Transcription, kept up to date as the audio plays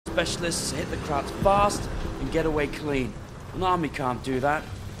Specialists hit the Krauts fast and get away clean. An army can't do that.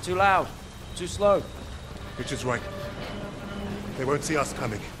 Too loud. Too slow. Richard's right. They won't see us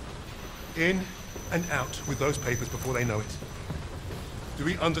coming. In and out with those papers before they know it. Do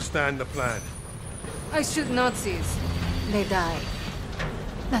we understand the plan? I shoot Nazis. They die.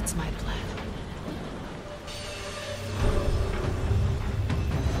 That's my plan.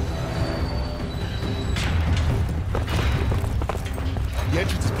 The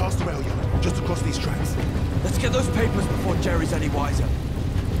entrance is past the rail yard, just across these tracks. Let's get those papers before Jerry's any wiser.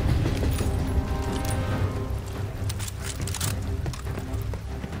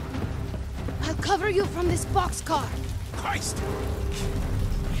 I'll cover you from this boxcar. Christ!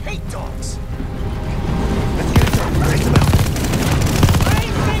 I hate dogs! Let's get it done. Take them out.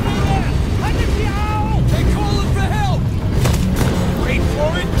 They're calling for help! Wait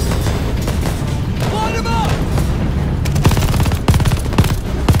for it! Line them up!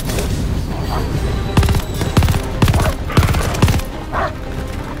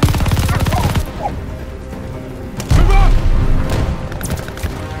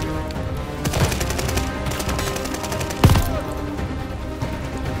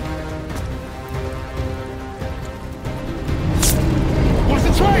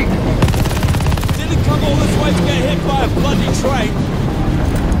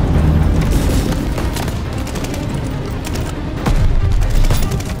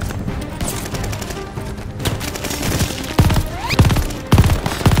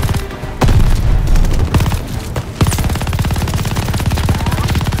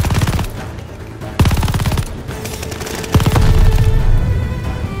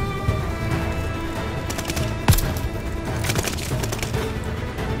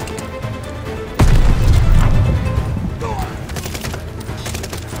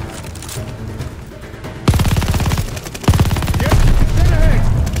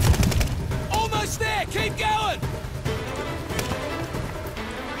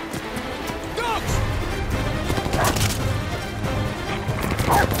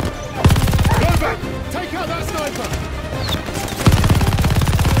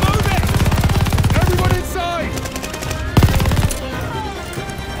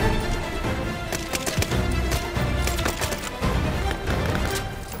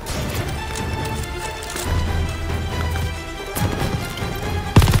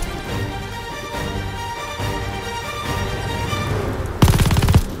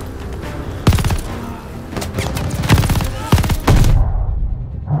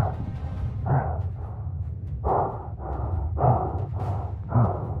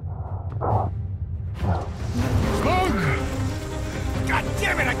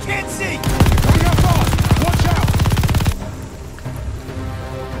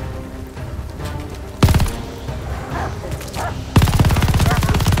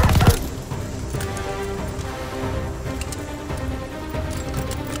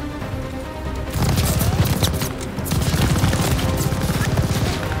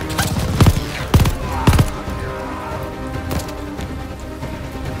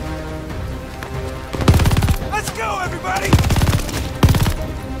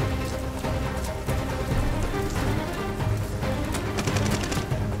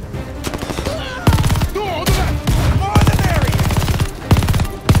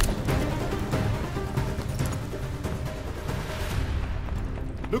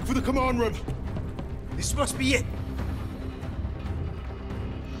 Look for the command room. This must be it.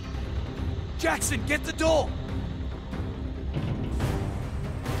 Jackson, get the door!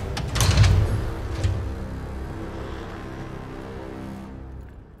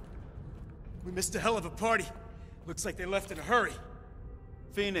 We missed a hell of a party. Looks like they left in a hurry.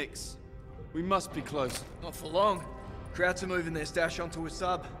 Phoenix, we must be close. Not for long. Krauts are moving their stash onto a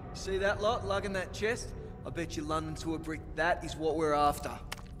sub. See that lot lugging that chest? I bet you London to a brick that is what we're after.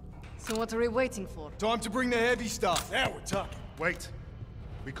 So what are we waiting for? Time to bring the heavy stuff. Now we're talking. Wait.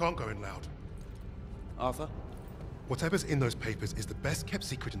 We can't go in loud. Arthur? Whatever's in those papers is the best kept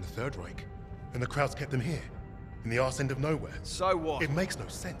secret in the Third Reich. And the Krauts kept them here, in the arse end of nowhere. So what? It makes no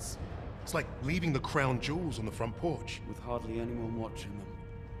sense. It's like leaving the crown jewels on the front porch. With hardly anyone watching them.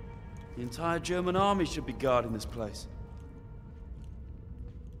 The entire German army should be guarding this place.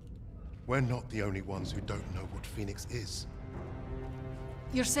 We're not the only ones who don't know what Phoenix is.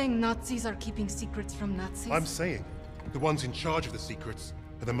 You're saying Nazis are keeping secrets from Nazis? I'm saying the ones in charge of the secrets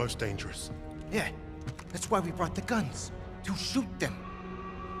are the most dangerous. Yeah, that's why we brought the guns. To shoot them.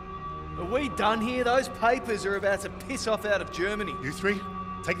 Are we done here? Those papers are about to piss off out of Germany. You three,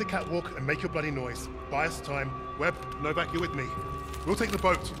 take the catwalk and make your bloody noise. Buy us time. Webb, Novak, you're with me. We'll take the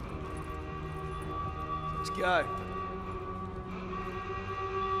boat. Let's go.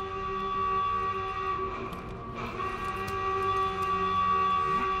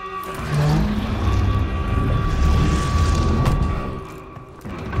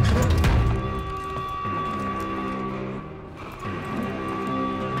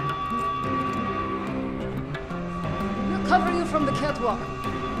 cover you from the catwalk.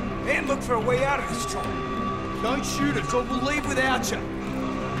 And look for a way out of this trouble. Don't shoot us or we'll leave without you.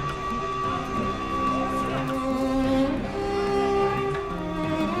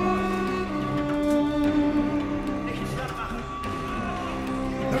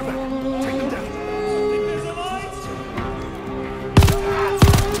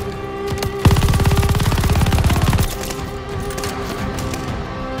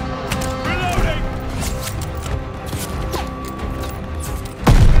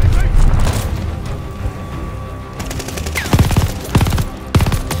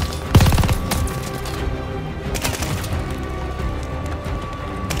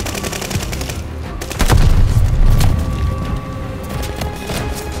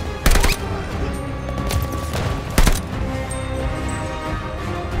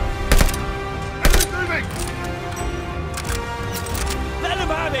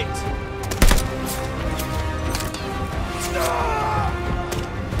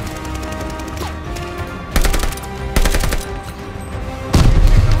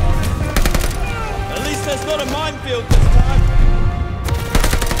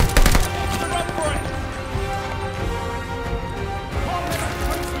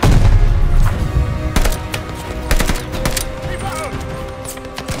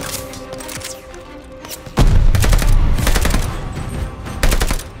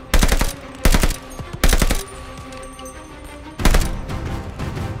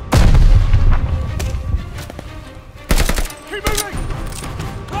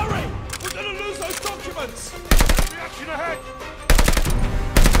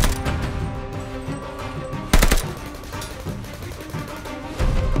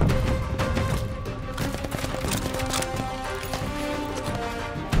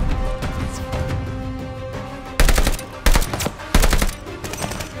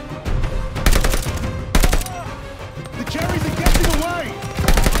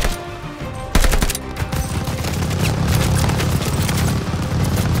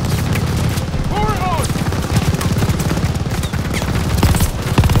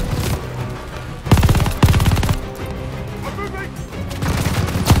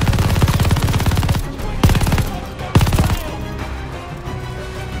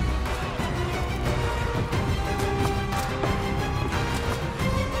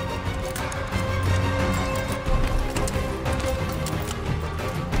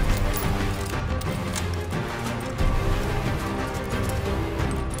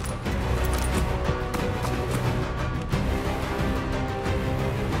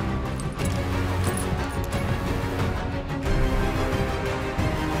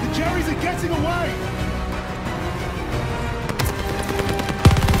 Getting away!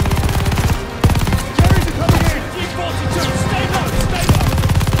 Jerry's are coming in! G42, stay low, stay low!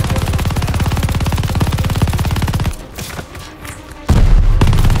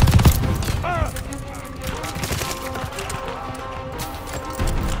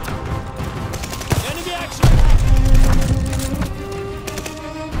 Enemy action!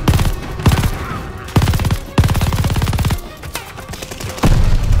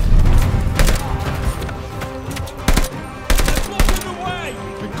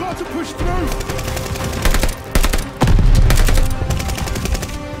 To push through!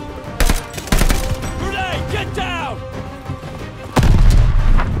 Grenade, get down!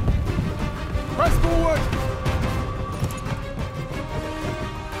 Press forward!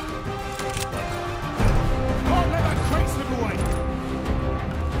 Can't let that crate slip away!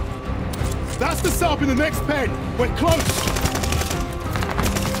 That's the sub in the next pen! We're close!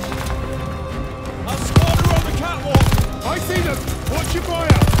 Our squad are on the catwalk! I see them! Watch your fire!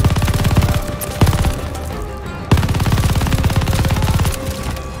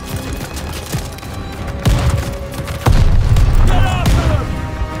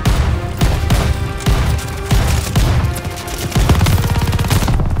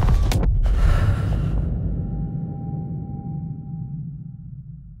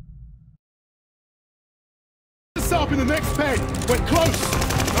 Up in the next pen. We're close.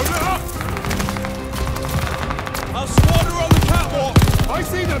 Load it up. Our squad are on the catwalk. I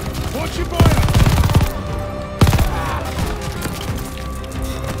see them. Watch your fire.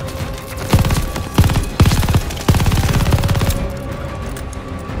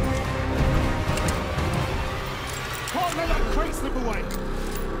 Can't let that crate slip away.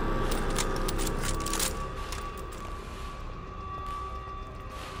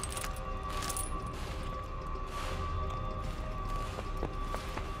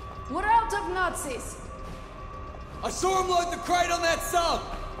 We're out of Nazis! I saw him load the crate on that sub!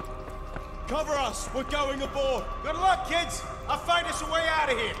 Cover us, we're going aboard. Good luck, kids. I'll find us a way out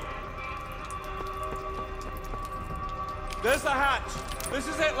of here. There's the hatch. This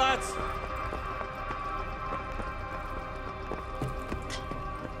is it, lads.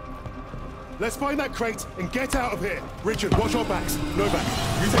 Let's find that crate and get out of here. Richard, watch our backs. Novak,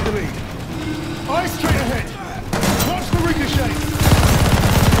 you take the lead. Eyes straight ahead. Watch the ricochet.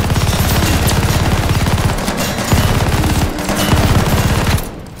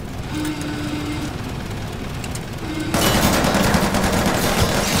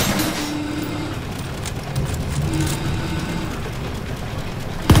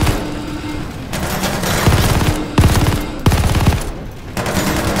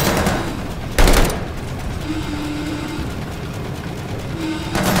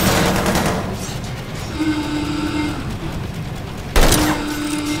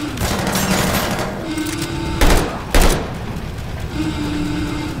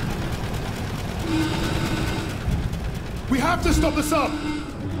 We have to stop the sub!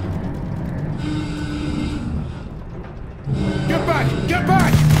 Get back! Get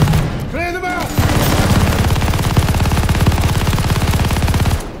back! Clear them out!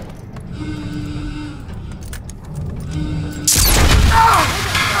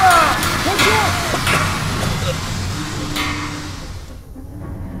 Watch out!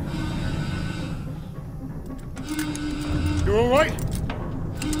 You're all right?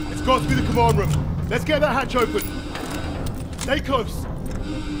 It's got to be the command room. Let's get that hatch open. Stay close.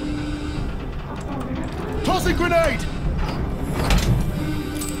 Toss a grenade!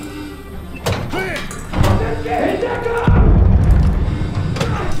 Clear!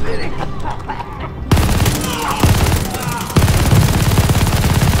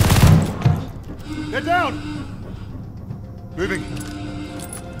 Get down! Moving.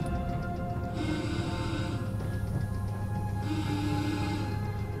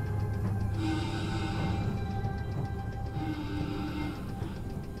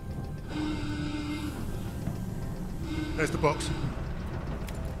 There's the box.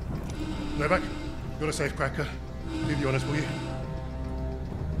 Novak, you're a safe cracker. Leave the honors, will you?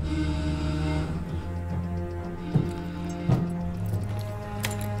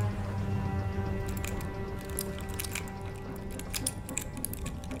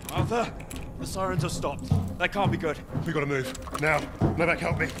 Arthur, the sirens have stopped. That can't be good. We gotta move. Now, Novak,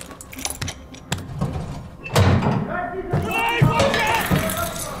 help me.